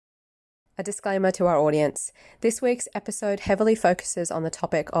A disclaimer to our audience. This week's episode heavily focuses on the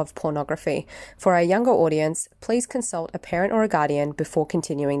topic of pornography. For our younger audience, please consult a parent or a guardian before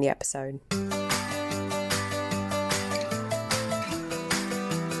continuing the episode.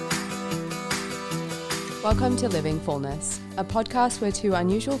 Welcome to Living Fullness, a podcast where two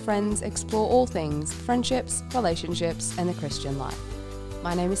unusual friends explore all things friendships, relationships, and the Christian life.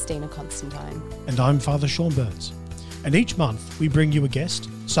 My name is Stina Constantine. And I'm Father Sean Burns. And each month we bring you a guest,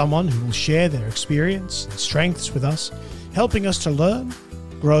 someone who will share their experience and strengths with us, helping us to learn,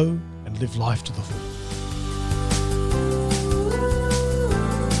 grow, and live life to the full.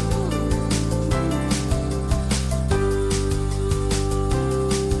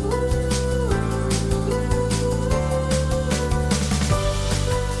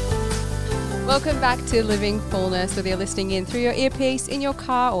 Welcome back to Living Fullness, whether you're listening in through your earpiece, in your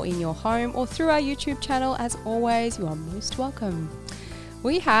car or in your home, or through our YouTube channel. As always, you are most welcome.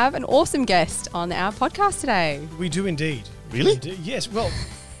 We have an awesome guest on our podcast today. We do indeed. Really? Yes. Well,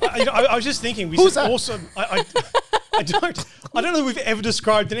 I was just thinking. Who's said that? Awesome. I don't know if we've ever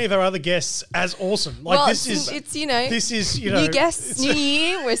described any of our other guests as awesome. Like Well, this is new guests, new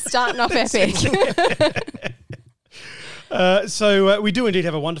year. We're starting off epic. So we do indeed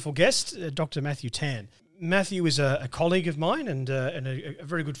have a wonderful guest, Dr. Matthew Tan. Matthew is a colleague of mine and a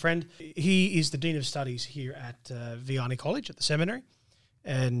very good friend. He is the Dean of Studies here at Vianney College at the seminary,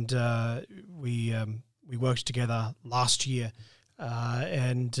 and we worked together last year,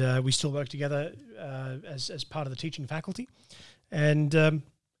 and we still work together as part of the teaching faculty, and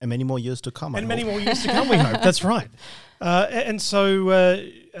many more years to come. Many more years to come. We hope. That's right. And so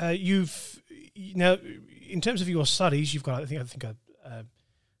you've now. In terms of your studies, you've got, I think a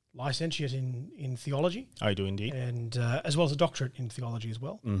licentiate in theology. I do indeed. And as well as a doctorate in theology as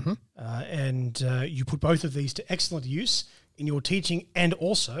well. Mm-hmm. And you put both of these to excellent use in your teaching and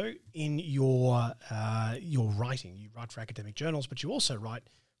also in your writing. You write for academic journals, but you also write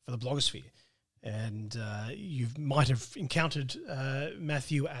for the blogosphere. And you might have encountered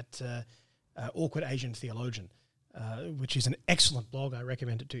Matthew at Awkward Asian Theologian, which is an excellent blog. I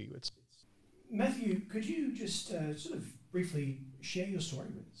recommend it to you. Matthew, could you just sort of briefly share your story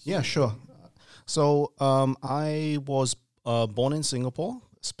with us? Yeah, sure. So I was born in Singapore,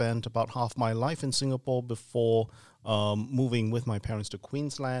 spent about half my life in Singapore before moving with my parents to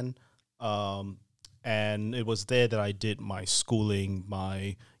Queensland. And it was there that I did my schooling,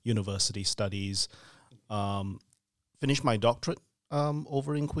 my university studies, finished my doctorate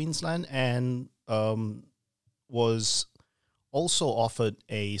over in Queensland, and was also offered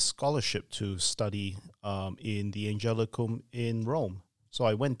a scholarship to study in the Angelicum in Rome. So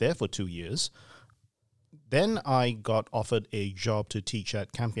I went there for 2 years. Then I got offered a job to teach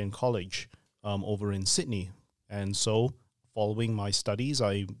at Campion College over in Sydney. And so following my studies,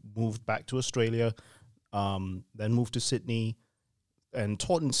 I moved back to Australia, then moved to Sydney and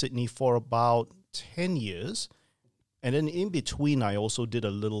taught in Sydney for about 10 years. And then in between, I also did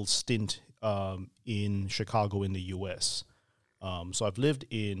a little stint in Chicago in the US. So I've lived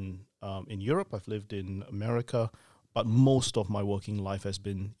in Europe, I've lived in America, but most of my working life has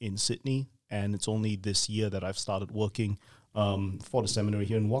been in Sydney, and it's only this year that I've started working for the seminary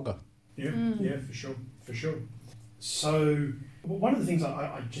here in Wagga. Yeah, for sure. So one of the things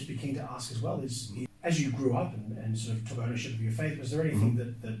I'd just be keen to ask as well is, as you grew up and sort of took ownership of your faith, was there anything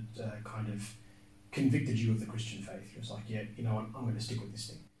that kind of convicted you of the Christian faith? It was like, yeah, you know what, I'm going to stick with this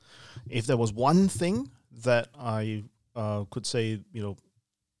thing. If there was one thing that I could say,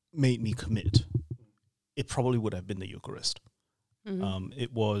 made me commit, it probably would have been the Eucharist. Mm-hmm.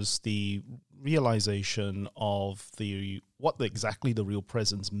 It was the realization of what exactly the real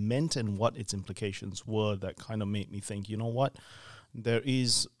presence meant and what its implications were that kind of made me think, you know what, there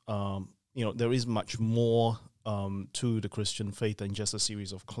is much more to the Christian faith than just a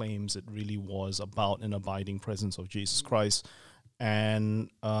series of claims. It really was about an abiding presence of Jesus Christ, and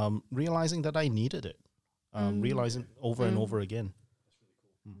realizing that I needed it. Realizing over and over again.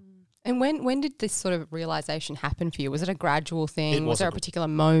 And when did this sort of realization happen for you? Was it a gradual thing? Was there a particular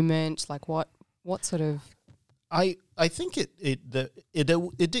moment? Like what sort of? I think it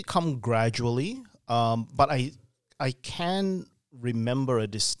did come gradually, but I can remember a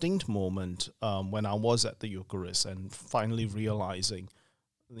distinct moment when I was at the Eucharist and finally realizing,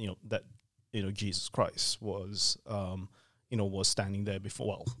 that Jesus Christ was was standing there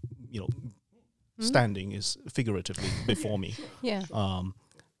before. Standing is figuratively before me. Yeah.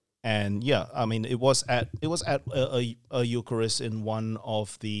 And yeah, I mean, it was at a Eucharist in one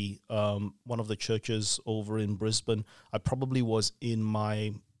of the churches over in Brisbane. I probably was in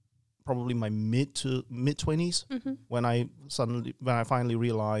my probably my mid 20s when I finally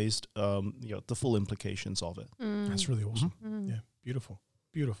realized the full implications of it. That's really awesome. Yeah, beautiful.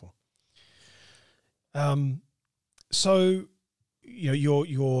 So,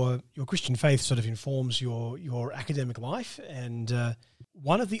 your Christian faith sort of informs your academic life, and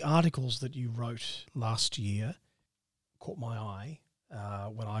one of the articles that you wrote last year caught my eye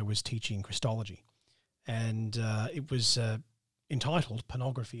when I was teaching Christology, and it was entitled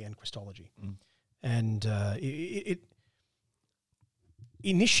 "Pornography and Christology," and it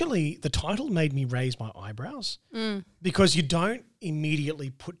initially the title made me raise my eyebrows because you don't immediately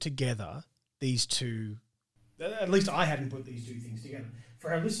put together these two. At least I hadn't put these two things together.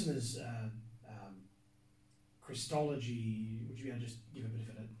 For our listeners, Christology, would you be able to just give a bit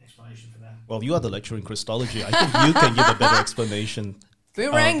of an explanation for that? Well, you are the lecturer in Christology. I think you can give a better explanation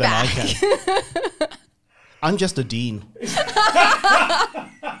Boomerang than I back. can. I'm just a dean.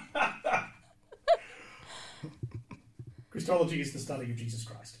 Christology is the study of Jesus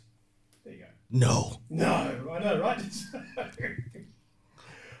Christ. There you go. No. No, I know, right?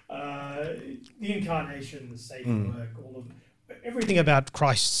 The incarnation, the saving work, everything about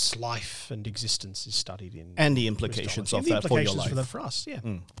Christ's life and existence is studied in And the implications of that for your life. For us, yeah.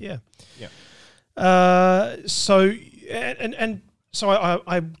 Yeah. So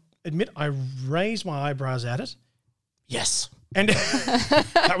I admit I raised my eyebrows at it, Yes. and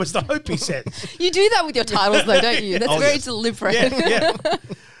that was the hope he said. You do that with your titles, though, don't you? That's very deliberate. Yeah.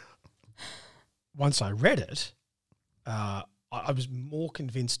 Once I read it, I was more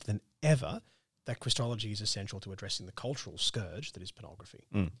convinced than ever that Christology is essential to addressing the cultural scourge that is pornography.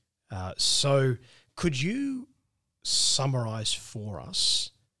 So could you summarize for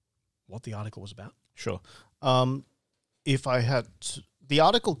us what the article was about? Sure. If I had the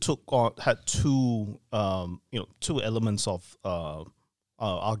article had two elements of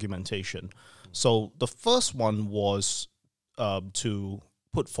argumentation. So the first one was to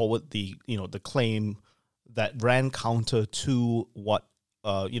put forward the claim that ran counter to what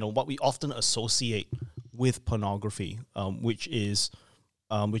we often associate with pornography, which is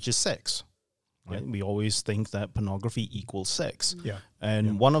sex. Right? We always think that pornography equals sex. Yeah.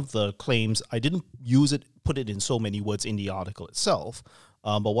 And one of the claims, I didn't put it in so many words in the article itself,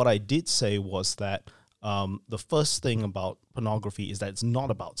 but what I did say was that the first thing about pornography is that it's not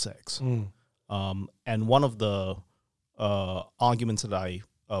about sex. And one of the arguments that I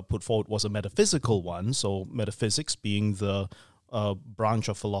put forward was a metaphysical one. So metaphysics being the branch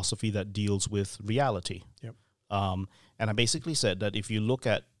of philosophy that deals with reality. Yep. And I basically said that if you look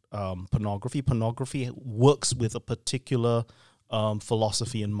at pornography works with a particular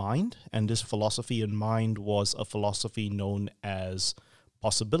philosophy in mind, and this philosophy in mind was a philosophy known as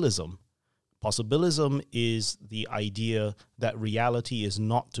possibilism. Possibilism is the idea that reality is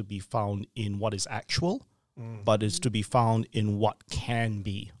not to be found in what is actual, but is to be found in what can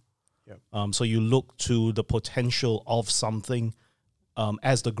be. Yep. So you look to the potential of something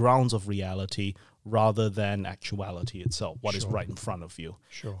as the grounds of reality rather than actuality itself, what is right in front of you.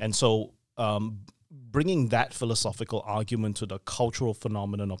 Sure. And so bringing that philosophical argument to the cultural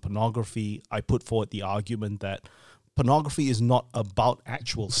phenomenon of pornography, I put forward the argument that pornography is not about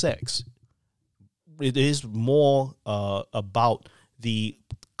actual sex. It is more about the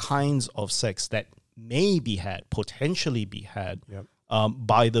kinds of sex that may be had, potentially be had, Yep.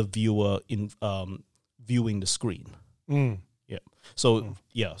 by the viewer in viewing the screen. Yeah. So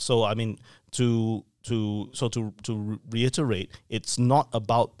So I mean, to reiterate, it's not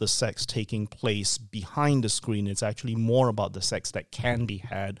about the sex taking place behind the screen. It's actually more about the sex that can be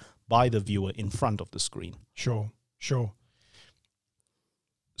had by the viewer in front of the screen. Sure.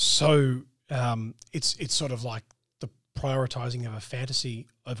 So it's sort of like the prioritizing of a fantasy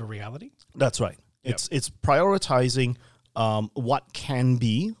over reality. That's right. It's prioritizing what can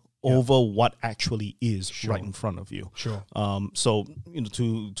be over what actually is right in front of you. Sure. So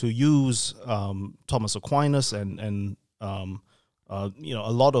to use Thomas Aquinas and a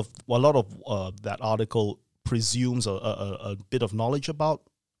lot of that article presumes a bit of knowledge about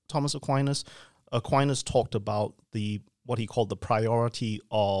Thomas Aquinas. Aquinas talked about what he called the priority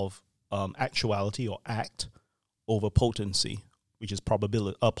of actuality or act over potency, which is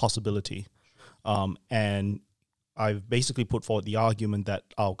possibility. And I've basically put forward the argument that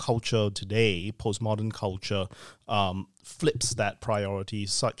our culture today, postmodern culture, flips that priority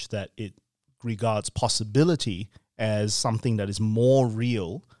such that it regards possibility as something that is more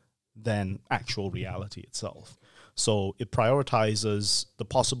real than actual reality itself. So it prioritizes the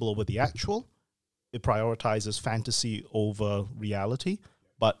possible over the actual. It prioritizes fantasy over reality.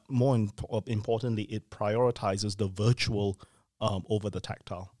 But more importantly, it prioritizes the virtual over the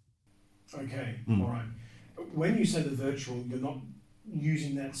tactile. Okay, all right. When you say the virtual, you're not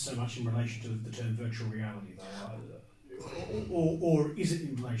using that so much in relation to the term virtual reality, though, or is it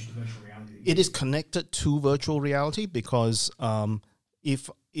in relation to virtual reality? It is connected to virtual reality because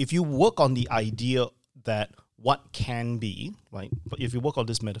if you work on the idea that what can be, right? But if you work on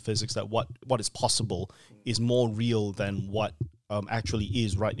this metaphysics that what is possible is more real than what actually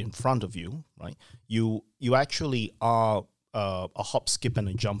is right in front of you, right? You actually are a hop, skip, and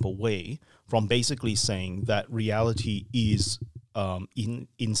a jump away from basically saying that reality is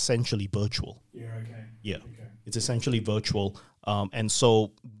essentially virtual. Yeah. Okay. Yeah, Okay. it's essentially virtual, and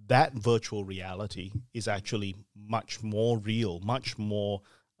so that virtual reality is actually much more real, much more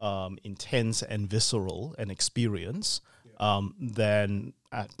intense and visceral an experience than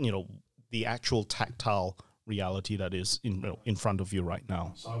the actual tactile reality that is in front of you right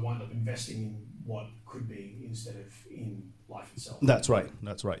now. So I wind up investing in what could be instead of in life itself. That's right.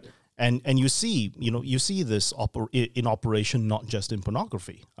 And you see this in operation not just in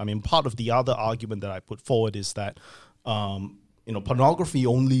pornography. I mean, part of the other argument that I put forward is that pornography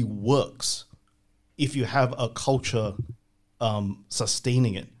only works if you have a culture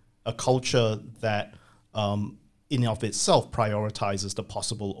sustaining it, a culture that in and of itself prioritizes the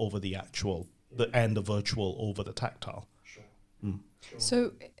possible over the actual, and the virtual over the tactile. Sure. Sure.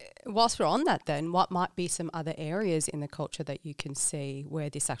 So, whilst we're on that, then what might be some other areas in the culture that you can see where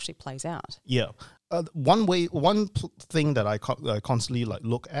this actually plays out? Yeah, one thing that I constantly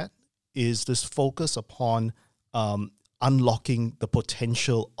look at is this focus upon unlocking the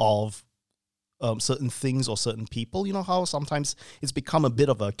potential of certain things or certain people. You know how sometimes it's become a bit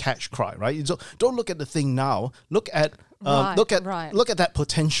of a catch cry, right? You don't look at the thing now. Look at look at that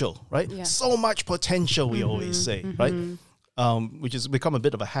potential, right? Yeah. So much potential, we always say, right? Which has become a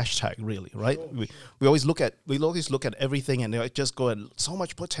bit of a hashtag, really, right? Sure. We always look at everything and they just go and so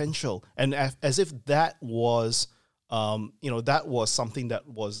much potential, and as if that was that was something that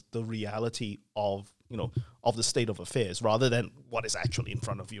was the reality of the state of affairs, rather than what is actually in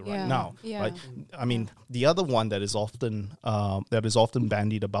front of you right now. Yeah. Right? I mean, the other one that is often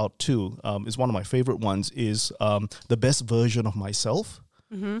bandied about too is one of my favorite ones is the best version of myself.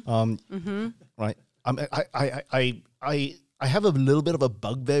 Right? I have a little bit of a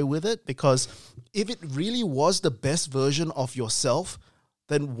bugbear with it, because if it really was the best version of yourself,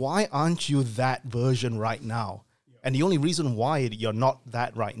 then why aren't you that version right now? Yeah. And the only reason why you're not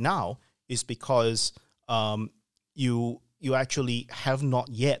that right now is because you actually have not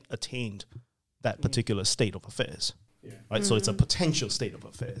yet attained that particular state of affairs. Yeah. Right? So it's a potential state of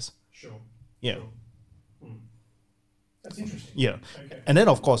affairs. Sure. Yeah. Sure. That's interesting. Yeah. Okay. And then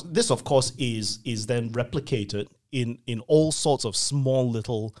this is then replicated in all sorts of small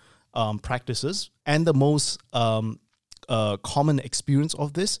little practices. And the most common experience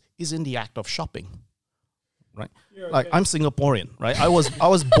of this is in the act of shopping. Right? Yeah, okay. Like, I'm Singaporean, right? I was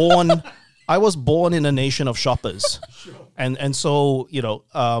born in a nation of shoppers. Sure. And so,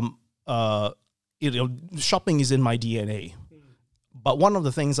 shopping is in my DNA. But one of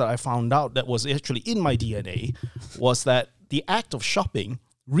the things that I found out that was actually in my DNA was that the act of shopping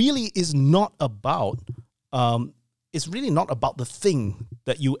really is not about, it's really not about the thing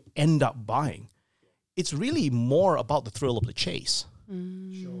that you end up buying. It's really more about the thrill of the chase,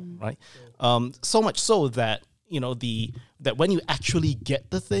 right? So much so that, that when you actually get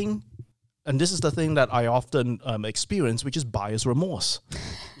the thing, and this is the thing that I often experience, which is buyer's remorse.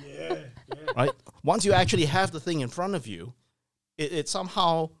 Yeah. Right? Once you actually have the thing in front of you, it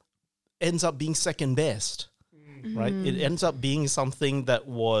somehow ends up being second best, right? It ends up being something that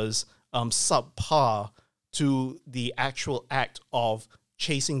was subpar to the actual act of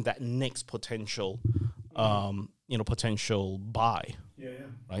chasing that next potential, potential buy. Yeah.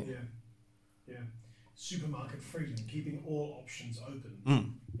 Right? Yeah. Supermarket freedom, keeping all options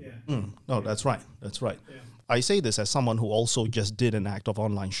open. No, that's right. Yeah. I say this as someone who also just did an act of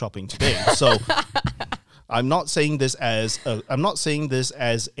online shopping today. So I'm not saying this as a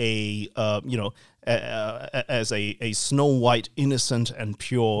as a Snow White, innocent and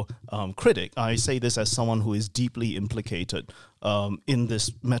pure critic. I say this as someone who is deeply implicated in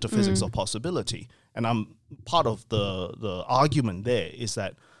this metaphysics of possibility, and I'm part of the argument there is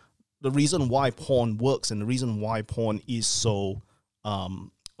that the reason why porn works and the reason why porn is so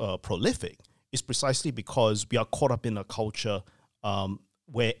prolific is precisely because we are caught up in a culture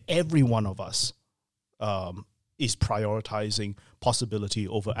where every one of us is prioritizing possibility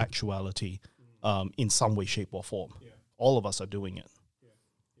over actuality in some way, shape, or form. Yeah. All of us are doing it.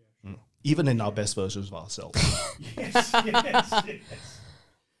 Sure. Even in our best versions of ourselves. Yes. I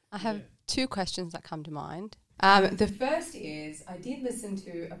have two questions that come to mind. The first is, I did listen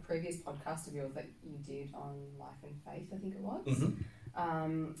to a previous podcast of yours that you did on life and faith, I think it was.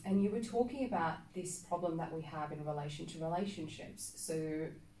 Mm-hmm. And you were talking about this problem that we have in relation to relationships. So,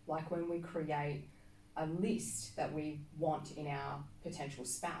 like when we create a list that we want in our potential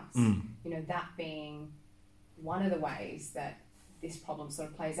spouse, you know, that being one of the ways that this problem sort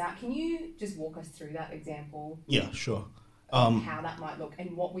of plays out. Can you just walk us through that example? Yeah, sure. How that might look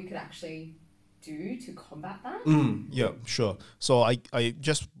and what we could actually do to combat that? Yeah, sure. So I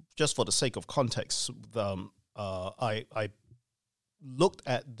just for the sake of context, I looked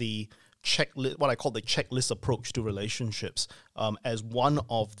at the checklist, what I call the checklist approach to relationships, as one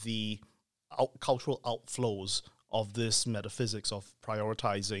of the cultural outflows of this metaphysics of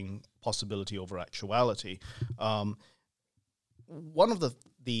prioritizing possibility over actuality. One of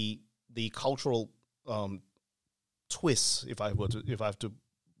the cultural twists, if I have to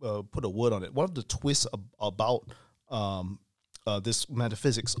put a word on it, one of the twists about this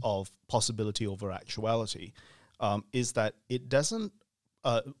metaphysics of possibility over actuality is that it doesn't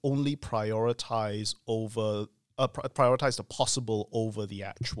only prioritize the possible over the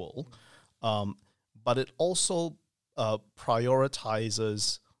actual, but it also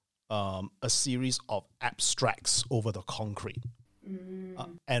prioritizes a series of abstracts over the concrete.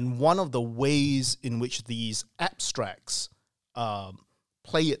 And one of the ways in which these abstracts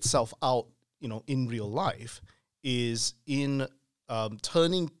play itself out, in real life, is in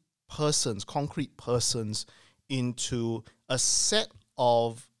turning concrete persons, into a set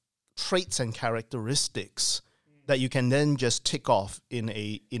of traits and characteristics that you can then just tick off in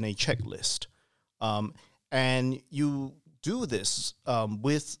a checklist. And you do this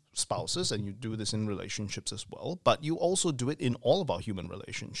with spouses, and you do this in relationships as well, but you also do it in all of our human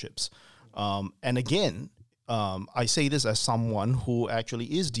relationships. And again, I say this as someone who actually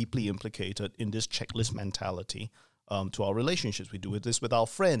is deeply implicated in this checklist mentality to our relationships. We do this with our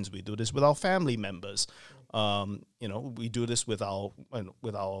friends. We do this with our family members. We do this with our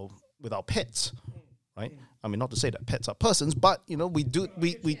pets, right? I mean, not to say that pets are persons, but we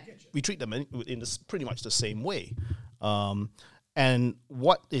treat them in this pretty much the same way. And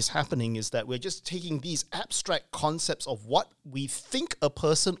what is happening is that we're just taking these abstract concepts of what we think a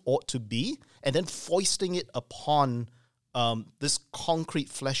person ought to be, and then foisting it upon this concrete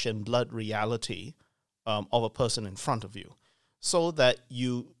flesh and blood reality of a person in front of you, so that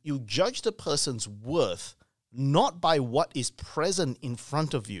you judge the person's worth not by what is present in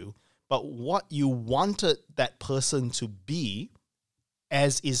front of you, but what you wanted that person to be,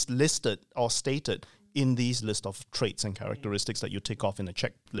 as is listed or stated in these list of traits and characteristics that you tick off in a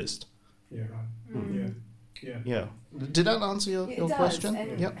checklist. Yeah, right. Yeah. Did that answer your question?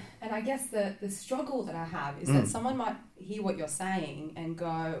 And I guess the struggle that I have is that someone might hear what you're saying and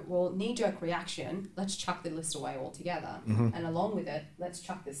go, well, knee-jerk reaction, let's chuck the list away altogether. And along with it, let's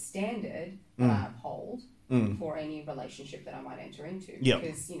chuck the standard that I uphold for any relationship that I might enter into.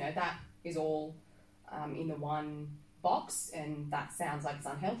 Because, that is all in the one box, and that sounds like it's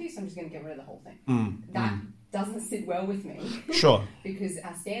unhealthy, so I'm just going to get rid of the whole thing. That doesn't sit well with me. Sure. Because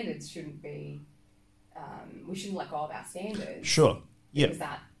our standards shouldn't be... we shouldn't let go of our standards. Sure. Yeah. Because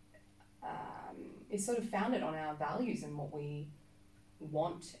that is sort of founded on our values and what we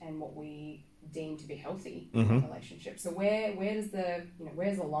want and what we deem to be healthy in a relationship. So where does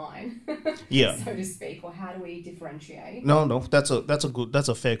where's the line? So to speak, or how do we differentiate? No, that's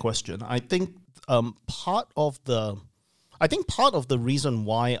a fair question. I think part of the reason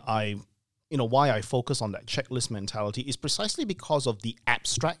why I focus on that checklist mentality is precisely because of the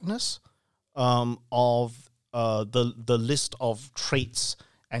abstractness of the list of traits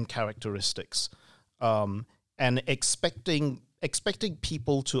and characteristics, and expecting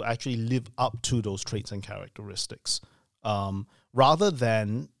people to actually live up to those traits and characteristics, rather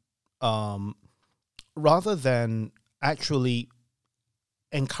than actually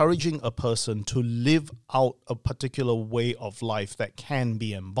encouraging a person to live out a particular way of life that can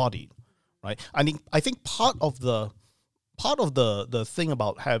be embodied, right? I think part of the thing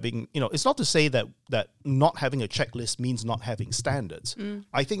about having, it's not to say that not having a checklist means not having standards.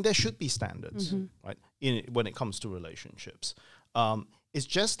 I think there should be standards, right, when it comes to relationships. It's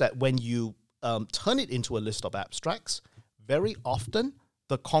just that when you turn it into a list of abstracts, very often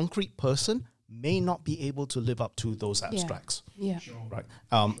the concrete person may not be able to live up to those abstracts. Yeah. Sure. Right.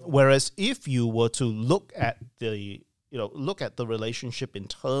 Whereas if you were to look at the relationship in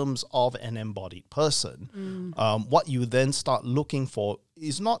terms of an embodied person, what you then start looking for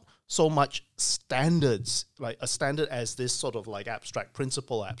is not so much standards, like a standard as this sort of like abstract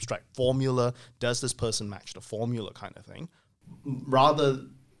principle, abstract formula. Does this person match the formula kind of thing? Rather,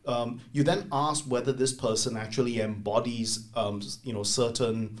 you then ask whether this person actually embodies,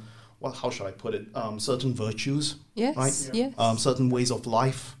 certain, well, how should I put it? Certain virtues, Yes. right? Yes. Certain ways of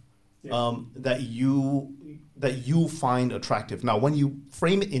life that you find attractive. Now, when you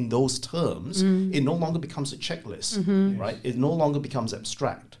frame it in those terms, it no longer becomes a checklist, right? It no longer becomes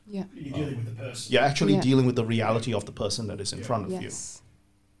abstract. Yeah. You're dealing with the person. You're actually Yeah. dealing with the reality of the person that is in front of you. Yes.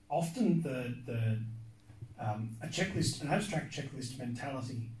 Often a checklist, an abstract checklist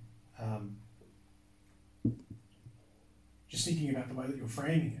mentality, just thinking about the way that you're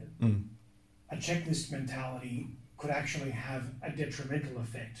framing it, a checklist mentality could actually have a detrimental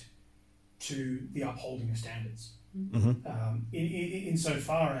effect to the upholding of standards.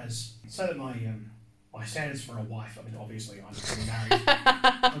 Insofar as, so that my standards for a wife, I mean, obviously I'm getting married.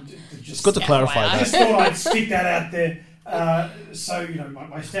 It's good to clarify I that. just thought I'd stick that out there. So,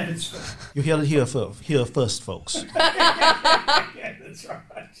 my standards for... You hear it here first, folks. Yeah, that's right.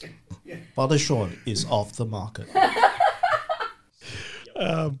 Yeah. Father Sean is off the market.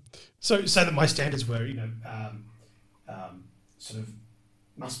 So that my standards were, sort of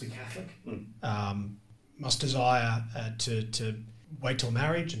must be Catholic, must desire to wait till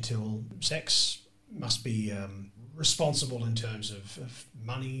marriage, until sex, must be responsible in terms of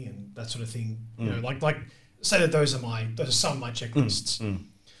money and that sort of thing. You know, like say that those are some of my checklists.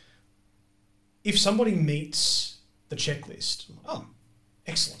 If somebody meets the checklist, oh,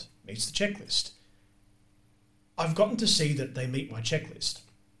 excellent, meets the checklist. I've gotten to see that they meet my checklist,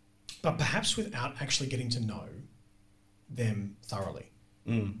 but perhaps without actually getting to know them thoroughly.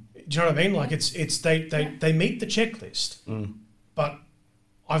 Do you know what I mean? Like they meet the checklist, but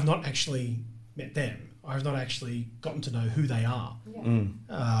I've not actually met them. I've not actually gotten to know who they are.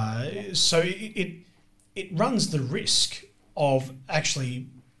 So it runs the risk of actually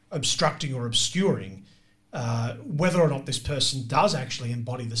obstructing or obscuring whether or not this person does actually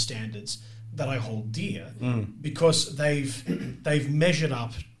embody the standards that I hold dear, because they've measured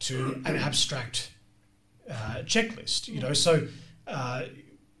up to an abstract checklist. You know, so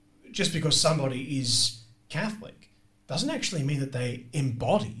just because somebody is Catholic doesn't actually mean that they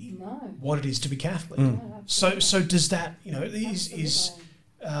embody what it is to be Catholic. So does that,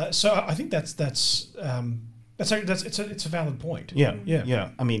 so I think it's a valid point. Yeah.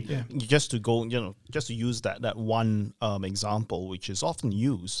 I mean, just to use that one example, which is often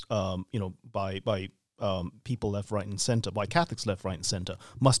used, by people left, right, and center, by Catholics left, right, and center,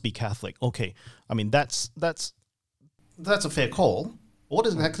 must be Catholic. Okay, I mean that's a fair call. What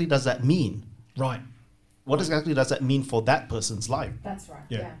exactly does that mean? Right. What exactly does that mean for that person's life? That's right.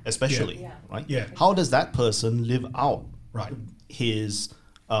 Yeah. Yeah. Especially, Yeah. right? Yeah. How does that person live out Right. his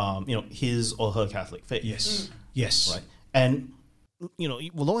or her Catholic faith? Yes. Yes. Right. And,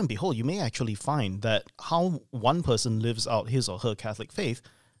 lo and behold, you may actually find that how one person lives out his or her Catholic faith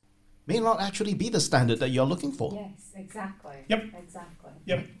may not actually be the standard that you're looking for. Yes, exactly. Yep. Exactly.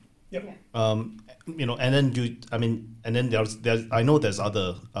 Yep. And then there's I know there's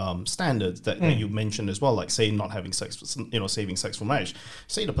other standards that you mentioned as well, like say not having sex, saving sex for marriage.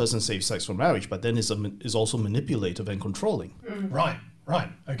 Say the person saves sex for marriage, but then is also manipulative and controlling. Right.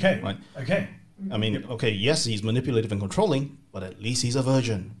 Okay. Right. Okay. I mean, okay, yes, he's manipulative and controlling, but at least he's a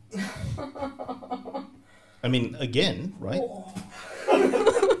virgin. I mean, again, right?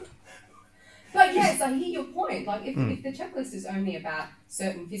 But yes, I hear your point. Like if the checklist is only about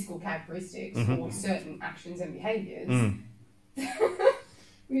certain physical characteristics or certain actions and behaviours,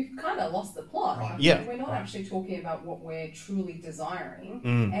 we've kind of lost the plot. Right. Like, Yeah. We're not actually talking about what we're truly desiring.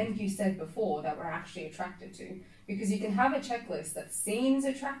 And you said before that we're actually attracted to. Because you can have a checklist that seems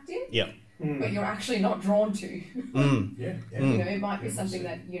attractive, Yeah. but you're actually not drawn to. Yeah. It might be something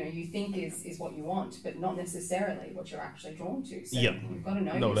that you think is what you want, but not necessarily what you're actually drawn to. So Yeah. you've got to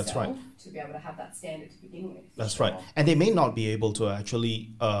know No, yourself that's right. to be able to have that standard to begin with. That's right. And they may not be able to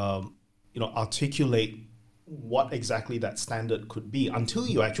actually, articulate what exactly that standard could be until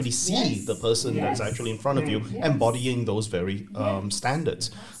you actually see Yes. the person that's Yes. actually in front of you Yes. embodying those very standards.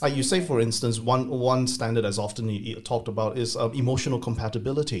 Like you say, for instance, one standard as often talked about is emotional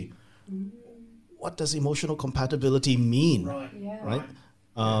compatibility. What does emotional compatibility mean? Right. Yeah. Right?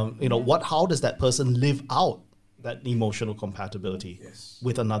 How does that person live out that emotional compatibility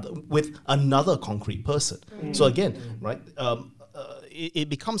with another concrete person? So again, right, it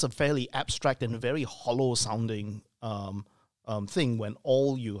becomes a fairly abstract and very hollow sounding thing when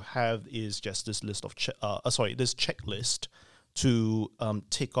all you have is just this list of this checklist to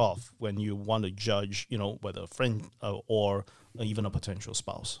tick off when you want to judge, whether a friend or even a potential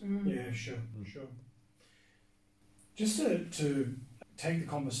spouse. Yeah, sure. Just to take the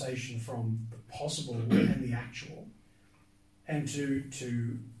conversation from the possible and the actual, and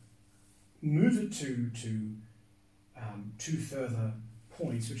to move it to two further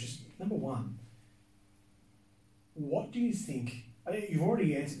points, which is number one. What do you think? I think you've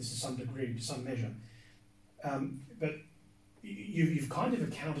already answered this to some degree, to some measure, but you've kind of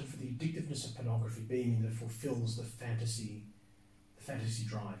accounted for the addictiveness of pornography being that it fulfills the fantasy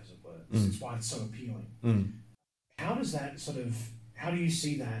drive, as it were. That's why it's so appealing. How does that how do you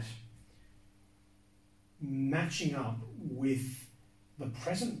see that matching up with the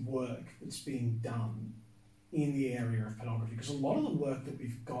present work that's being done in the area of pornography? Because a lot of the work that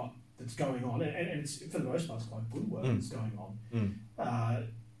we've got that's going on, and it's for the most part it's quite good work that's going on,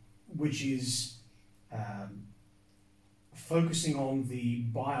 which is focusing on the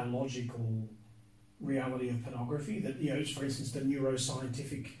biological reality of pornography, that, for instance, the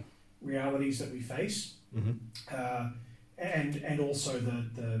neuroscientific realities that we face, and also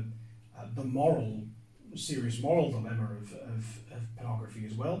the serious moral dilemma of pornography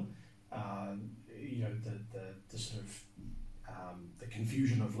as well. The sort of the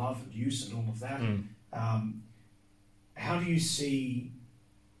confusion of love and use and all of that. How do you see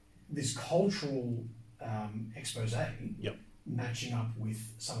this cultural expose matching up with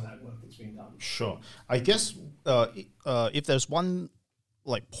some of that work that's being done? Sure. I guess if there's one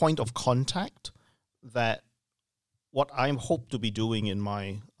point of contact that what I hope to be doing in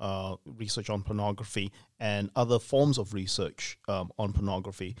my research on pornography and other forms of research on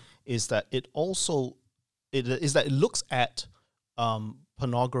pornography is that it looks at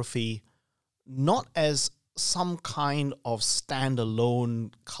pornography not as some kind of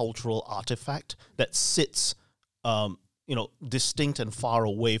standalone cultural artifact that sits distinct and far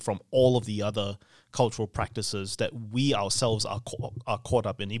away from all of the other cultural practices that we ourselves are caught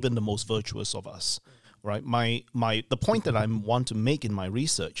up in, even the most virtuous of us. Right. The point that I want to make in my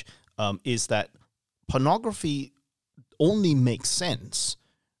research is that pornography only makes sense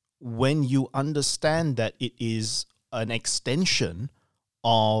when you understand that it is an extension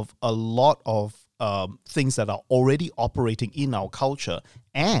of a lot of things that are already operating in our culture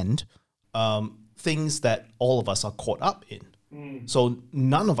and things that all of us are caught up in. So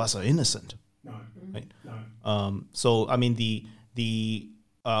none of us are innocent. No. Right? No. So I mean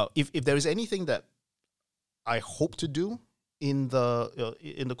if there is anything that I hope to do in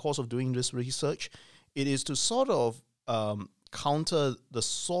the course of doing this research, it is to sort of counter the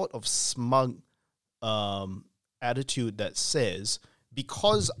sort of smug attitude that says,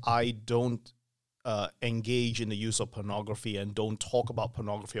 because I don't engage in the use of pornography and don't talk about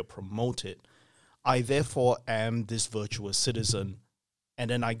pornography or promote it, I therefore am this virtuous citizen, and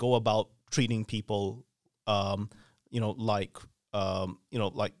then I go about treating people, like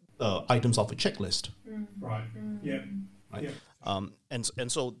items off a checklist. Right. Yeah. Right. Yeah.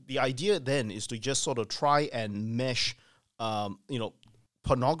 And so the idea then is to just sort of try and mesh,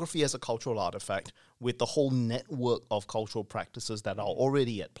 pornography as a cultural artifact with the whole network of cultural practices that are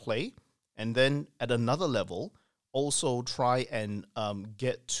already at play, and then at another level, also try and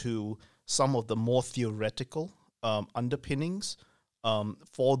get to some of the more theoretical underpinnings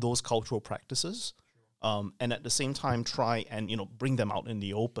for those cultural practices. And at the same time try and bring them out in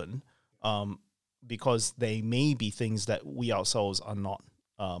the open, because they may be things that we ourselves are not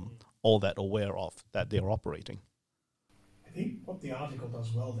all that aware of that they're operating. I think what the article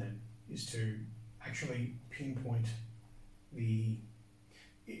does well then is to actually pinpoint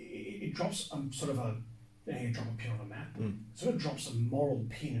it drops sort of drop a pin on a map. It sort of drops a moral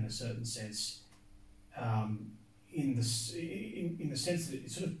pin in a certain sense, in the sense that it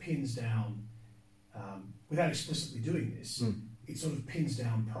sort of pins down. Without explicitly doing this, it sort of pins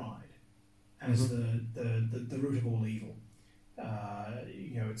down pride as the root of all evil.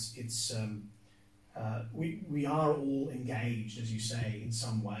 We are all engaged, as you say, in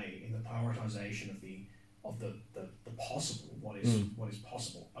some way in the prioritization of the possible, what is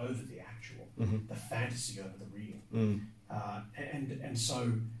possible over the actual, the fantasy over the real, and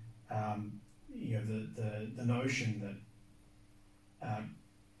so the notion that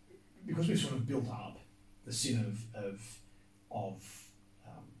because we've sort of built up the sin of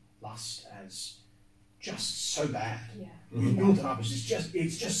lust as just so bad. Yeah. We've built it up as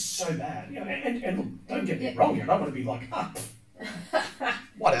it's just so bad. And look, don't get me wrong here. I don't want to be like,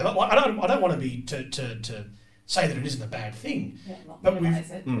 whatever. I don't want to be to say that it isn't a bad thing. Yeah,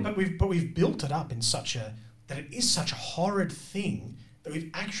 but we've built it up in that it is such a horrid thing that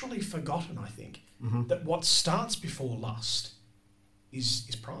we've actually forgotten, I think, that what starts before lust is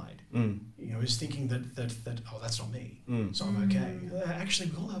pride. Is thinking that that's not me, so I'm okay. Actually,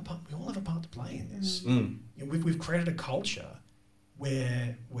 we all have a part to play in this. We've created a culture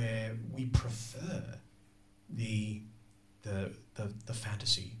where we prefer the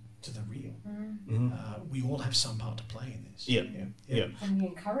fantasy to the real. Mm-hmm. We all have some part to play in this. Yeah. And we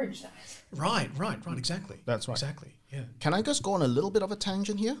encourage that. Right, exactly. That's right. Exactly, yeah. Can I just go on a little bit of a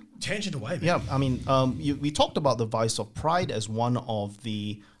tangent here? Tangent away, man. Yeah, I mean, we talked about the vice of pride as one of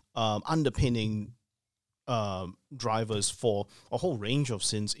the underpinning drivers for a whole range of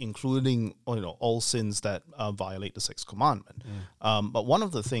sins, including all sins that violate the sixth commandment. But one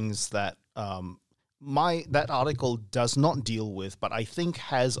of the things that that article does not deal with, but I think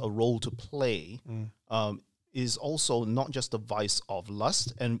has a role to play, is also not just the vice of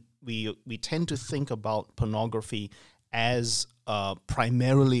lust, and we tend to think about pornography as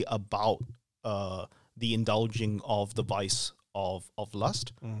primarily about the indulging of the vice of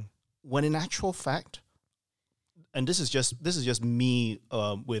lust, when in actual fact, and this is just me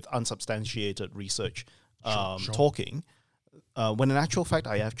with unsubstantiated research Sure. talking. When in actual fact,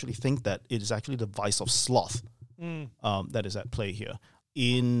 I actually think that it is actually the vice of sloth that is at play here.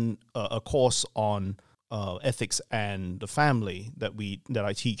 In a course on ethics and the family that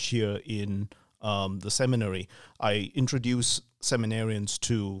I teach here in the seminary, I introduce seminarians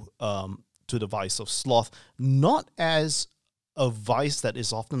to the vice of sloth, not as a vice that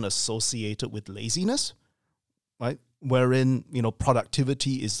is often associated with laziness, right? Wherein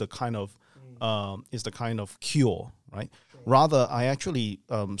productivity is the kind of cure, right? Rather, I actually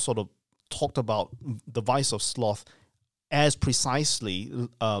sort of talked about the vice of sloth as precisely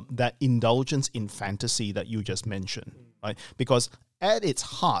that indulgence in fantasy that you just mentioned, right? Because at its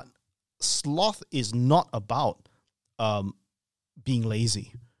heart, sloth is not about being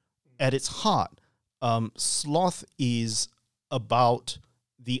lazy. At its heart, sloth is about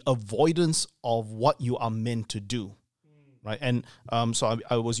the avoidance of what you are meant to do. Right, and so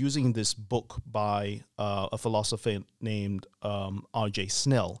I was using this book by a philosopher named R.J.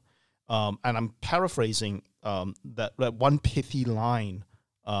 Snell, and I'm paraphrasing that one pithy line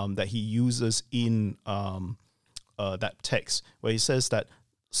that he uses in that text, where he says that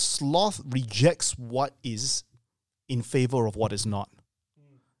sloth rejects what is in favor of what is not.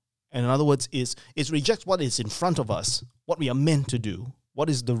 And in other words, it rejects what is in front of us, what we are meant to do, what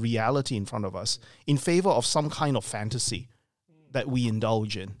is the reality in front of us, in favor of some kind of fantasy that we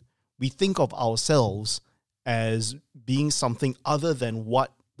indulge in. We think of ourselves as being something other than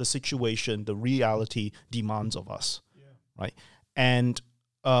what the situation, the reality demands of us, right? And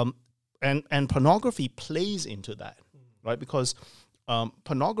pornography plays into that, right? Because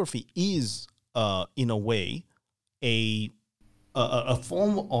pornography is, in a way, a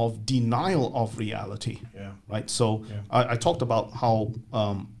form of denial of reality, right? So I talked about how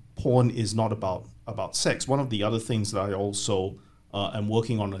porn is not about sex. One of the other things that I also am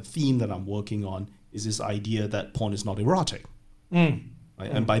working on, a theme that I'm working on, is this idea that porn is not erotic. Right?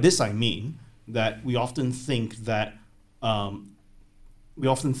 And by this I mean that we often think that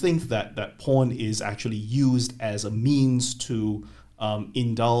that porn is actually used as a means to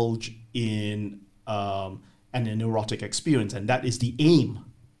indulge in an erotic experience, and that is the aim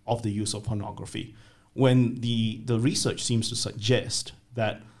of the use of pornography. When the research seems to suggest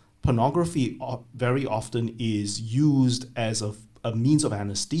that pornography very often is used as a means of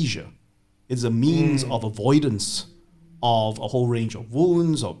anesthesia. It's a means of avoidance of a whole range of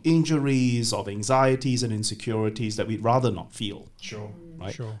wounds, of injuries, of anxieties and insecurities that we'd rather not feel. Sure.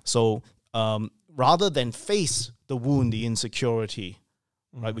 Right? Sure. So rather than face the wound, the insecurity,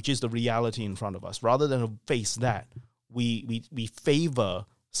 right, which is the reality in front of us, rather than face that, we favor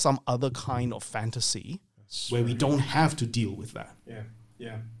some other kind of fantasy where we don't have to deal with that.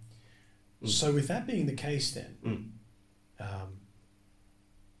 Yeah. So with that being the case then,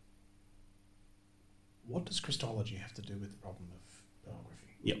 what does Christology have to do with the problem of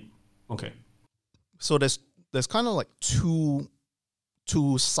pornography? Yep. Okay. So there's kind of like two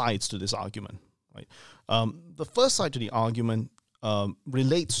sides to this argument, right? The first side to the argument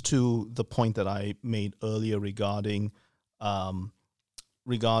relates to the point that I made earlier regarding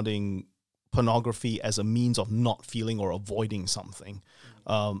pornography as a means of not feeling or avoiding something.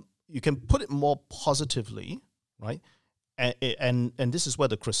 You can put it more positively, right? And this is where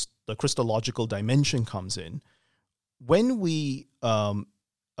the Christological dimension comes in. When we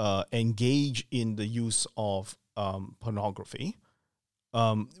engage in the use of pornography,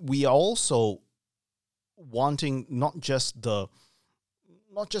 we are also wanting not just the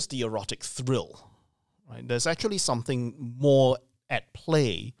erotic thrill, right? There's actually something more at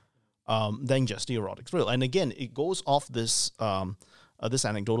play than just the erotic thrill. And again, it goes off this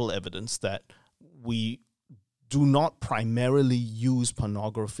anecdotal evidence that we do not primarily use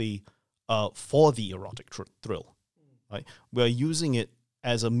pornography for the erotic thrill, right? We're using it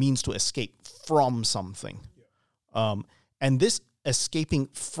as a means to escape from something. And this escaping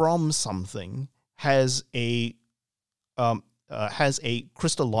from something has a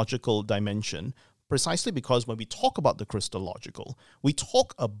Christological dimension, precisely because when we talk about the Christological, we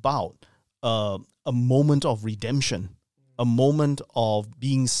talk about a moment of redemption, a moment of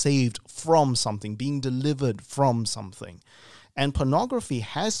being saved from something, being delivered from something. And pornography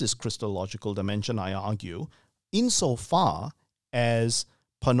has this Christological dimension, I argue, insofar as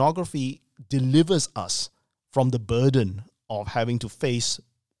pornography delivers us from the burden of having to face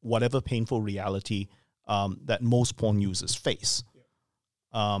whatever painful reality that most porn users face.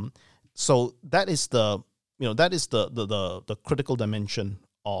 So that is the critical dimension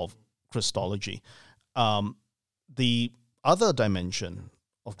of Christology. The other dimension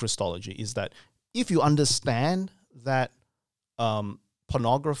of Christology is that if you understand that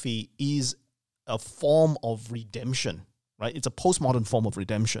pornography is a form of redemption, right? It's a postmodern form of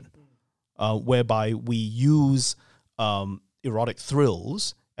redemption, whereby we use erotic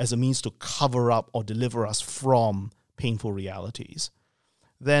thrills as a means to cover up or deliver us from painful realities.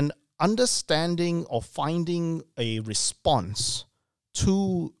 Then understanding or finding a response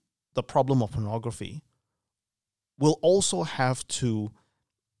to the problem of pornography will also have to,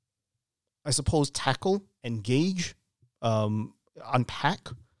 I suppose, tackle, engage, unpack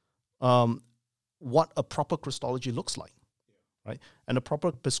what a proper Christology looks like, right? And a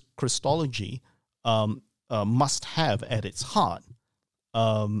proper Christology must have at its heart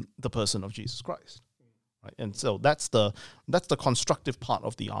the person of Jesus Christ, right? And so that's the constructive part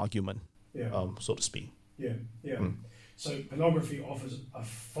of the argument, so to speak. Yeah. So pornography offers a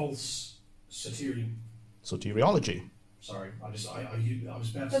false soteriology. Sorry, I was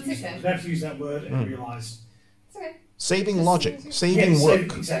about That's to okay. use that word and realised. It's okay. Saving logic, saving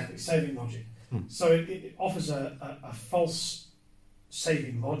work. Exactly, saving logic. So it offers a false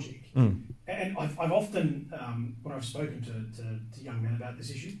saving logic. And I've often, when I've spoken to young men about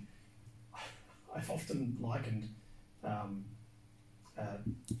this issue, I've often likened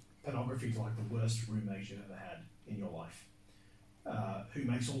pornography to like the worst roommate you've ever had in your life, who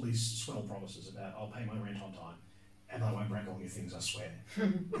makes all these swell promises about, I'll pay my rent on time, and I won't break all your things, I swear.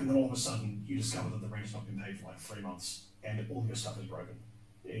 And then all of a sudden you discover that the rent's not been paid for like 3 months, and all your stuff is broken.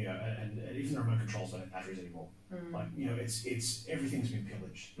 You know, and even the remote controls don't have batteries anymore. Like, you know, it's everything's been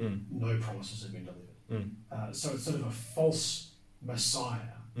pillaged. No promises have been delivered. So it's sort of a false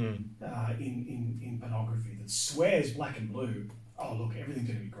messiah in pornography that swears black and blue, oh look, everything's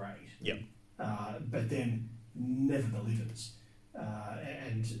going to be great. Yep. But then never delivers.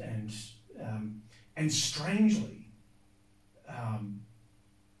 And strangely,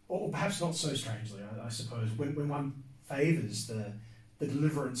 or perhaps not so strangely, I suppose, when one favours the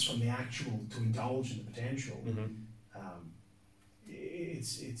deliverance from the actual to indulge in the potential,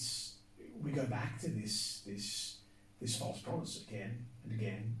 it's we go back to this false promise again and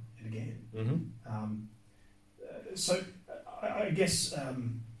again and again. So I guess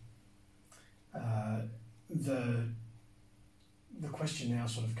the question now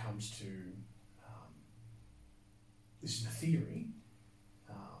sort of comes to this is the theory,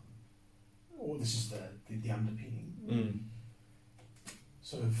 or this is the underpinning.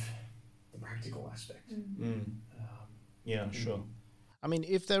 Sort of the practical aspect. Sure. I mean,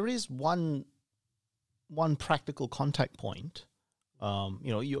 if there is one practical contact point,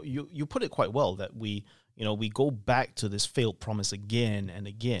 you put it quite well that we go back to this failed promise again and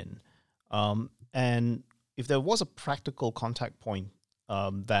again, and if there was a practical contact point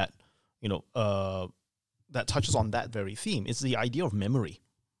that touches on that very theme, it's the idea of memory.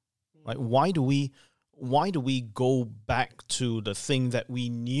 Like, why do we go back to the thing that we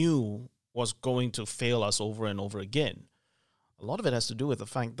knew was going to fail us over and over again? A lot of it has to do with the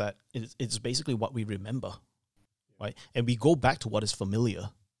fact that it's basically what we remember, right? And we go back to what is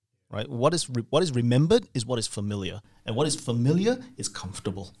familiar, right? What is remembered is what is familiar, and what is familiar is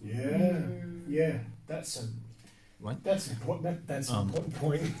comfortable. Yeah, that's right. That's important. That's an important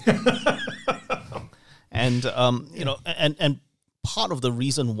point. And and part of the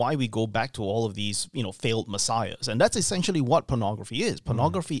reason why we go back to all of these, failed messiahs, and that's essentially what pornography is.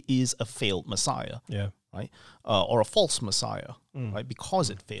 Pornography is a failed messiah, right, or a false messiah, right,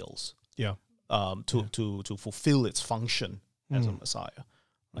 because it fails, to fulfill its function as a messiah,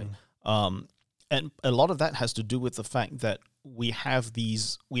 right. And a lot of that has to do with the fact that we have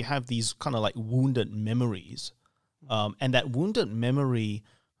these kind of like wounded memories, and that wounded memory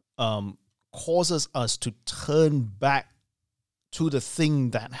causes us to turn back to the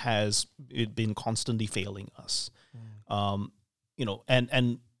thing that has been constantly failing us.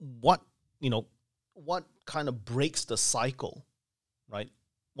 And what kind of breaks the cycle, right?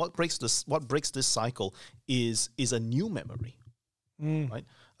 What breaks this cycle is a new memory, right?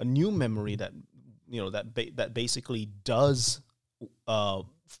 A new memory that that basically does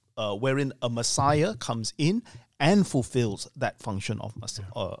wherein a Messiah comes in and fulfills that function of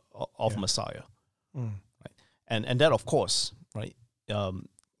Messiah, right? And that, of course, right,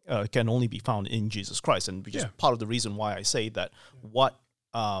 can only be found in Jesus Christ, and which is part of the reason why I say that what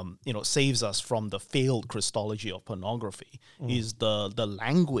saves us from the failed Christology of pornography is the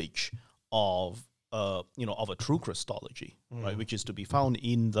language of of a true Christology, right, which is to be found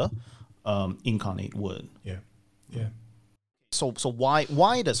in the incarnate Word. Yeah. So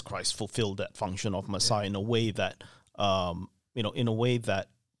why does Christ fulfill that function of Messiah in a way that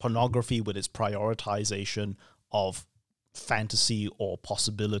pornography, with its prioritization of fantasy or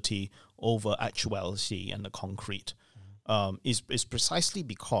possibility over actuality and the concrete, is precisely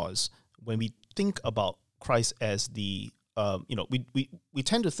because when we think about Christ as the we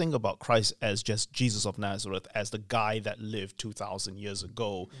tend to think about Christ as just Jesus of Nazareth, as the guy that lived 2,000 years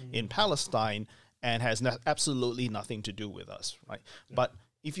ago in Palestine and has absolutely nothing to do with us, right? Yeah. But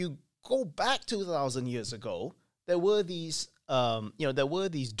if you go back 2,000 years ago, there were these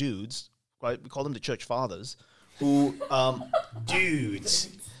dudes, right? We call them the church fathers, who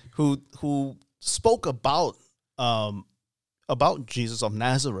who spoke about Jesus of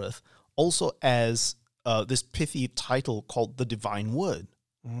Nazareth also as this pithy title called the Divine Word,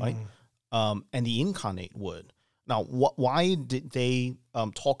 right? And the Incarnate Word. Now, why did they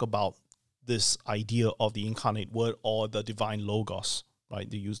talk about this idea of the Incarnate Word or the Divine Logos, right?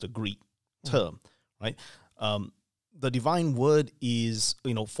 They use the Greek term, right? The Divine Word is,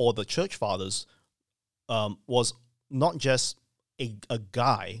 for the Church Fathers, was not just a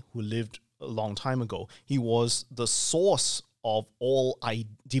guy who lived a long time ago. He was the source of all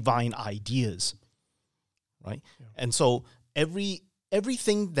divine ideas, right? Yeah. And so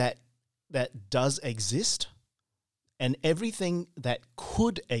everything that does exist and everything that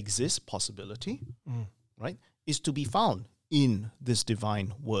could exist, possibility, right, is to be found in this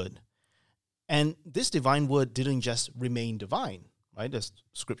divine word. And this divine word didn't just remain divine, right? As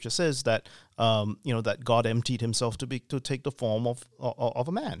Scripture says that that God emptied Himself to take the form of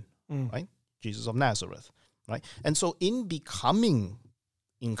a man, right? Jesus of Nazareth, right? And so in becoming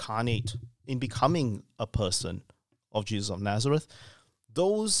incarnate, in becoming a person of Jesus of Nazareth,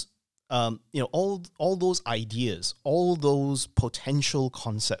 those all those ideas, all those potential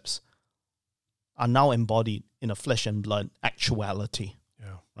concepts are now embodied in a flesh and blood actuality,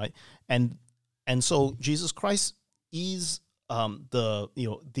 right? And so Jesus Christ is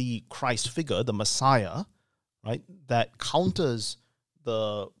the Christ figure, the Messiah, right, that counters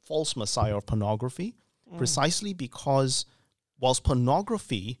the false Messiah of pornography, precisely because whilst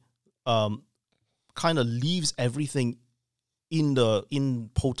pornography kind of leaves everything in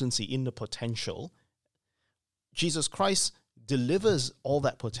potency, in the potential, Jesus Christ delivers all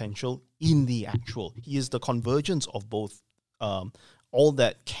that potential in the actual. He is the convergence of both all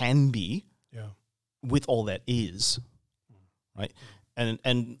that can be with all that is, right?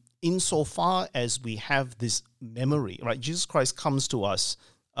 And insofar as we have this memory, right? Jesus Christ comes to us,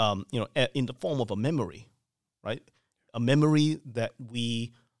 in the form of a memory, right? A memory that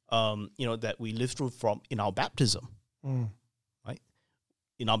we, that we live through from in our baptism, right?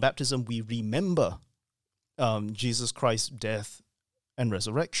 In our baptism, we remember Jesus Christ's death and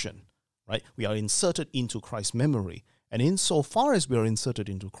resurrection, right? We are inserted into Christ's memory. And insofar as we are inserted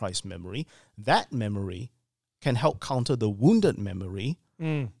into Christ's memory, that memory can help counter the wounded memory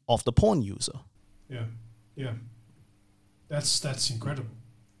of the porn user. Yeah. That's incredible.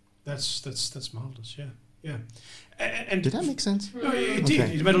 That's marvelous. Yeah. And did that make sense? No, it did.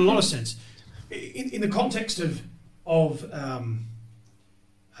 It made a lot of sense. In the context of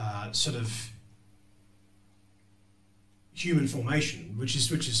sort of human formation, which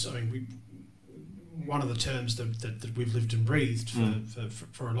is I mean, one of the terms that we've lived and breathed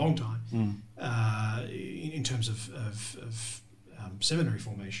for a long time, in terms of seminary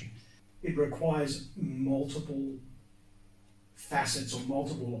formation. It requires multiple facets or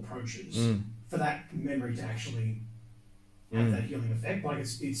multiple approaches for that memory to actually have that healing effect. Like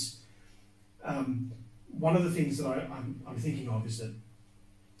it's one of the things that I'm thinking of is that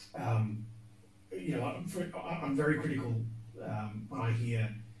I'm very critical when I hear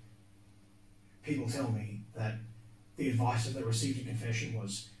people tell me that the advice that they received in confession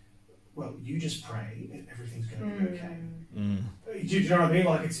was, well, you just pray and everything's going to be okay. Do you know what I mean?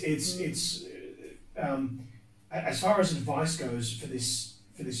 Like it's as far as advice goes for this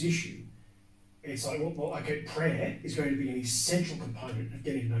issue, it's like, well, okay, prayer is going to be an essential component of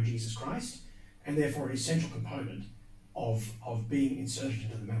getting to know Jesus Christ, and therefore an essential component of being inserted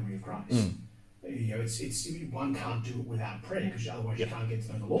into the memory of Christ. It's one can't do it without prayer because otherwise you can't get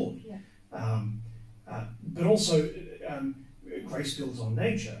to know the Lord. Yeah. But also, grace builds on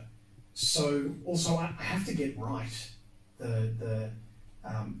nature. So also, I have to get right there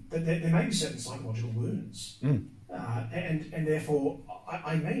may be certain psychological wounds, and therefore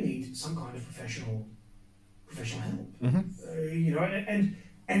I may need some kind of professional help.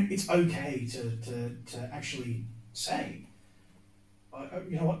 And it's okay to actually say,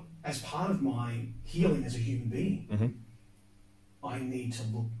 you know what, as part of my healing as a human being, I need to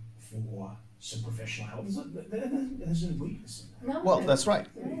look for some professional help. There's no weakness in that. No. Well, that's right.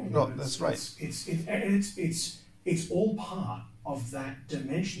 No, It's- that's right. It's all part of that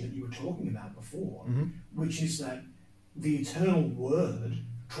dimension that you were talking about before, which is that the eternal Word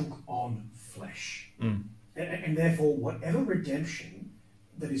took on flesh, and therefore whatever redemption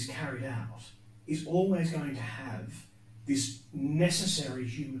that is carried out is always going to have this necessary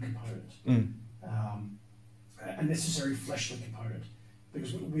human component, a necessary fleshly component,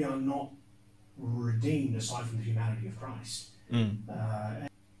 because we are not redeemed aside from the humanity of Christ.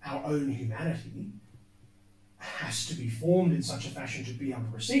 Our own humanity has to be formed in such a fashion to be able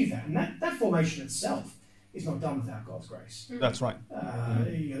to receive that, and that formation itself is not done without God's grace. That's right.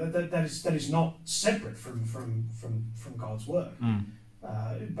 That is not separate from God's work.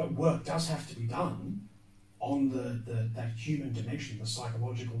 But work does have to be done on that human dimension, the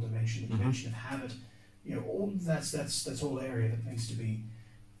psychological dimension, the dimension of habit. All that's all area that needs to be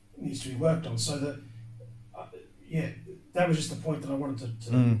worked on. So that that was just the point that I wanted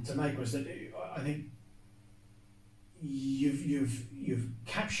to make, was that I think you've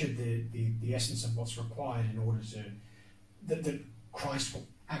captured the essence of what's required in order to that Christ will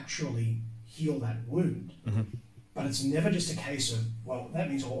actually heal that wound. But it's never just a case of, well, that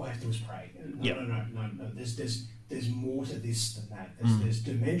means all I have to do is pray. No. There's more to this than that. There's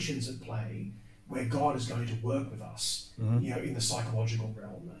dimensions at play where God is going to work with us, in the psychological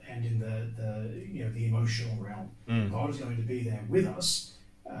realm and in the emotional realm. God is going to be there with us,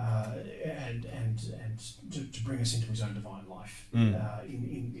 and to bring us into His own divine life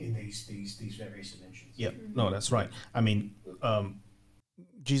in these various dimensions. Yeah, no, that's right. I mean,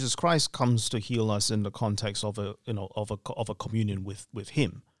 Jesus Christ comes to heal us in the context of a communion with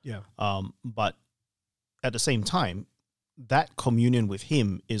Him. Yeah. But at the same time, that communion with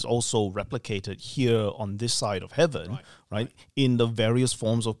Him is also replicated here on this side of heaven, right? In the various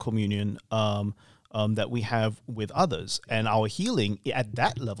forms of communion that we have with others. And our healing at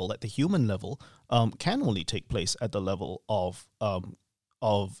that level, at the human level, can only take place at the level of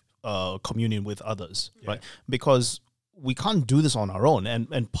communion with others, right? Because we can't do this on our own.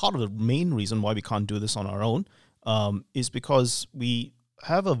 And part of the main reason why we can't do this on our own is because we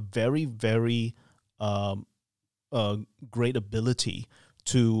have a very, very great ability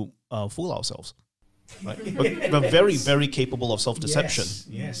to fool ourselves. Right? We're very, very capable of self-deception.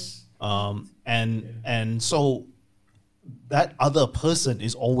 Yes. And so that other person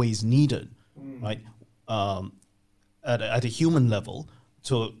is always needed, right? At a human level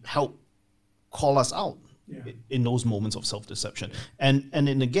to help call us out in those moments of self-deception. And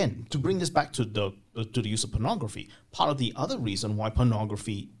then again, to bring this back to the use of pornography, part of the other reason why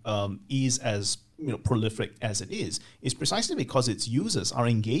pornography is as prolific as it is precisely because its users are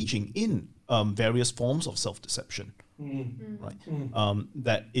engaging in various forms of self-deception. Right?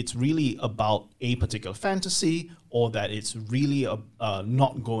 That it's really about a particular fantasy, or that it's really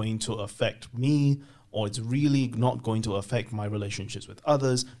not going to affect me, or it's really not going to affect my relationships with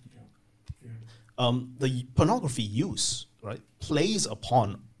others. The pornography use, right, plays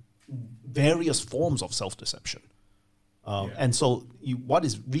upon various forms of self-deception. And so what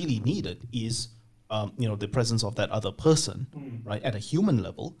is really needed is the presence of that other person, right, at a human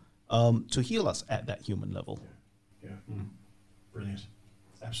level, to heal us at that human level. Brilliant.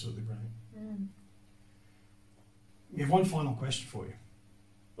 Absolutely brilliant. We have one final question for you.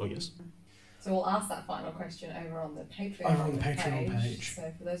 Oh, yes. So we'll ask that final question over on the Patreon, page.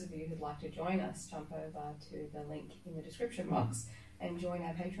 So for those of you who'd like to join us, jump over to the link in the description box and join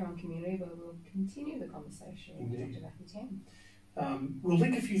our Patreon community, where we'll continue the conversation with Dr. Matthew Tan. We'll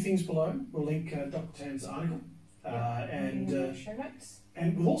link a few things below. We'll link Dr. Tan's article, in the show notes.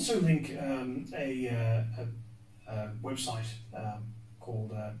 and we'll also link a website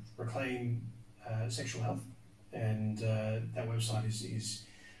called Reclaim Sexual Health, and that website is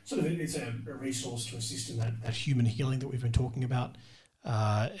sort of it's a resource to assist in that human healing that we've been talking about,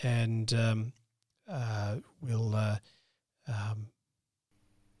 and we'll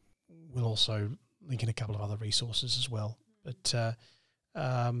also link in a couple of other resources as well. But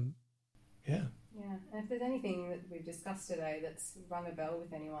Yeah, and if there's anything that we've discussed today that's rung a bell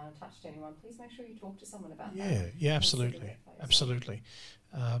with anyone or touched anyone, please make sure you talk to someone about that. Yeah, absolutely.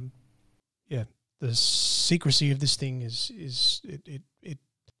 Yeah, the secrecy of this thing is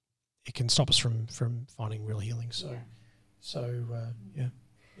it can stop us from finding real healing. So, yeah.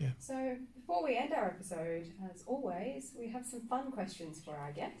 So before we end our episode, as always, we have some fun questions for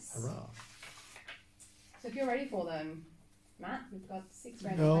our guests. Hurrah! So if you're ready for them, Matt, we've got 6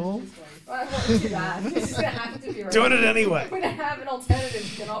 random No. questions for you. Well, not too bad. You're just going to have to be ready. Doing it anyway. We're going to have an alternative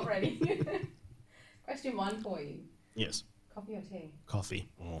if you're not ready. Question 1 for you. Yes. Coffee or tea? Coffee.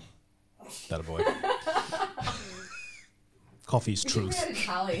 Oh, that boy. Coffee is We truth. had a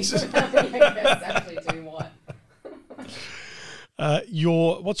tally for how many guests actually do what.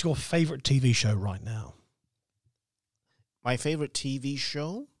 What's your favourite TV show right now? My favorite TV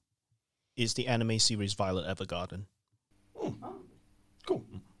show is the anime series Violet Evergarden. Oh, Cool.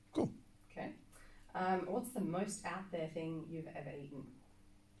 okay. What's the most out there thing you've ever eaten?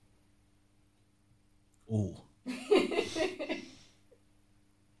 Ooh.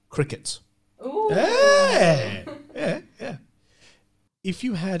 Crickets. Ooh. Yeah. If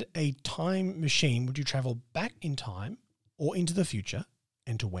you had a time machine, would you travel back in time or into the future,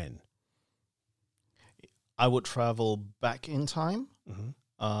 and to when? I would travel back in time,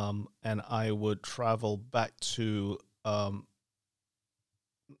 Mm-hmm. and I would travel back to. Let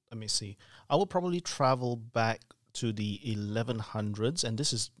me see. I would probably travel back to the 1100s, and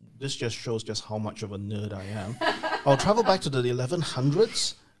this just shows just how much of a nerd I am. I'll travel back to the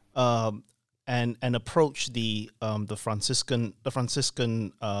 1100s, and approach the Franciscan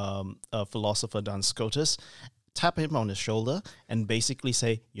philosopher Duns Scotus, tap him on his shoulder, and basically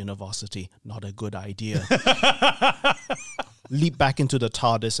say, "University, not a good idea." Leap back into the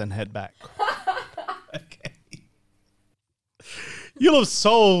TARDIS and head back. Okay. You'll have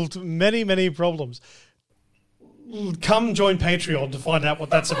solved many, many problems. Come join Patreon to find out what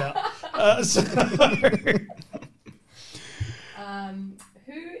that's about.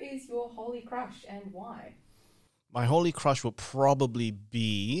 Who is your holy crush and why? My holy crush will probably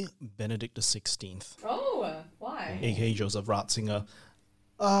be Benedict XVI, Oh, why? aka Joseph Ratzinger.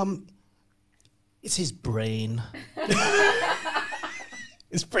 It's his brain.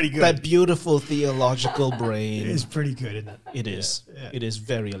 It's pretty good. That beautiful theological brain. It is pretty good, isn't it? It is. Yeah. It is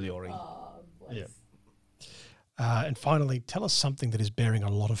very alluring. Oh, bless. Yeah. And finally, tell us something that is bearing a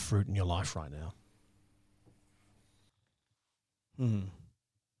lot of fruit in your life right now.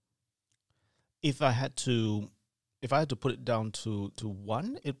 If I had to put it down to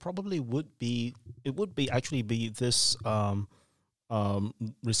one, it probably would be this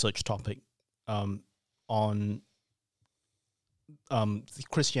research topic on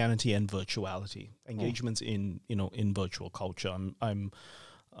Christianity and virtuality, engagements in virtual culture. I'm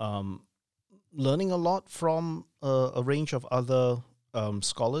learning a lot from a range of other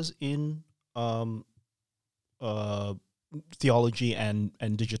scholars in theology and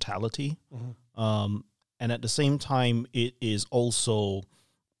digitality. And at the same time, it is also,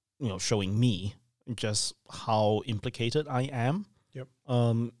 showing me just how implicated I am. Yep.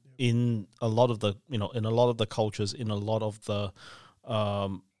 In a lot of the, in a lot of the cultures, in a lot of the,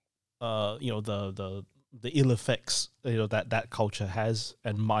 the ill effects, that culture has,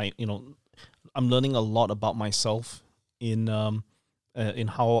 and I'm learning a lot about myself in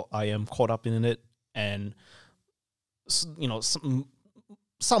how I am caught up in it, and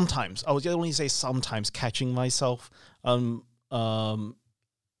sometimes I would only say sometimes catching myself,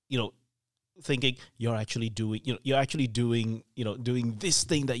 thinking you're actually doing this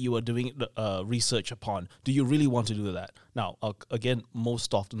thing that you are doing research upon. Do you really want to do that? Now, again,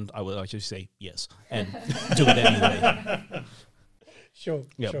 most often I will actually say yes and do it anyway. Sure.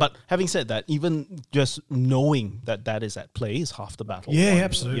 Yeah, sure. but having said that, even just knowing that is at play is half the battle. Yeah,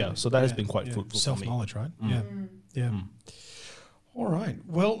 absolutely. Yeah, so that has been quite fruitful for me. Self-knowledge, right? Mm. Yeah. All right.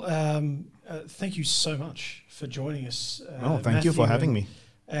 Well, thank you so much for joining us. Thank you for Matthew, having me.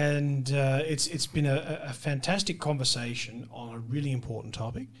 And it's been a fantastic conversation on a really important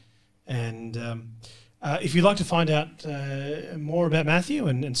topic. And if you'd like to find out more about Matthew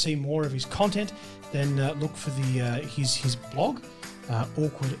and see more of his content, then look for his blog,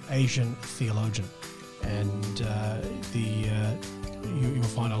 Awkward Asian Theologian, and you'll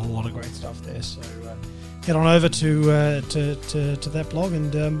find a lot of great stuff there. So head on over to that blog,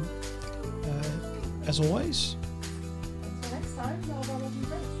 and as always, Until next time, well done, lovely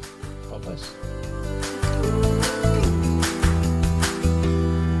friends. God bless.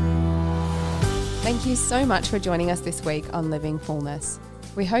 Thank you so much for joining us this week on Living Fullness.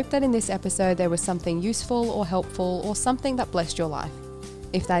 We hope that in this episode there was something useful or helpful or something that blessed your life.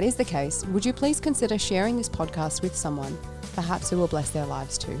 If that is the case, would you please consider sharing this podcast with someone? Perhaps it will bless their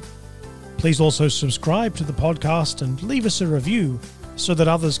lives too. Please also subscribe to the podcast and leave us a review so that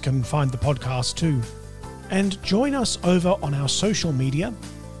others can find the podcast too. And join us over on our social media,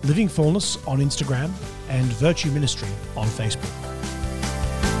 Living Fullness on Instagram and Virtue Ministry on Facebook.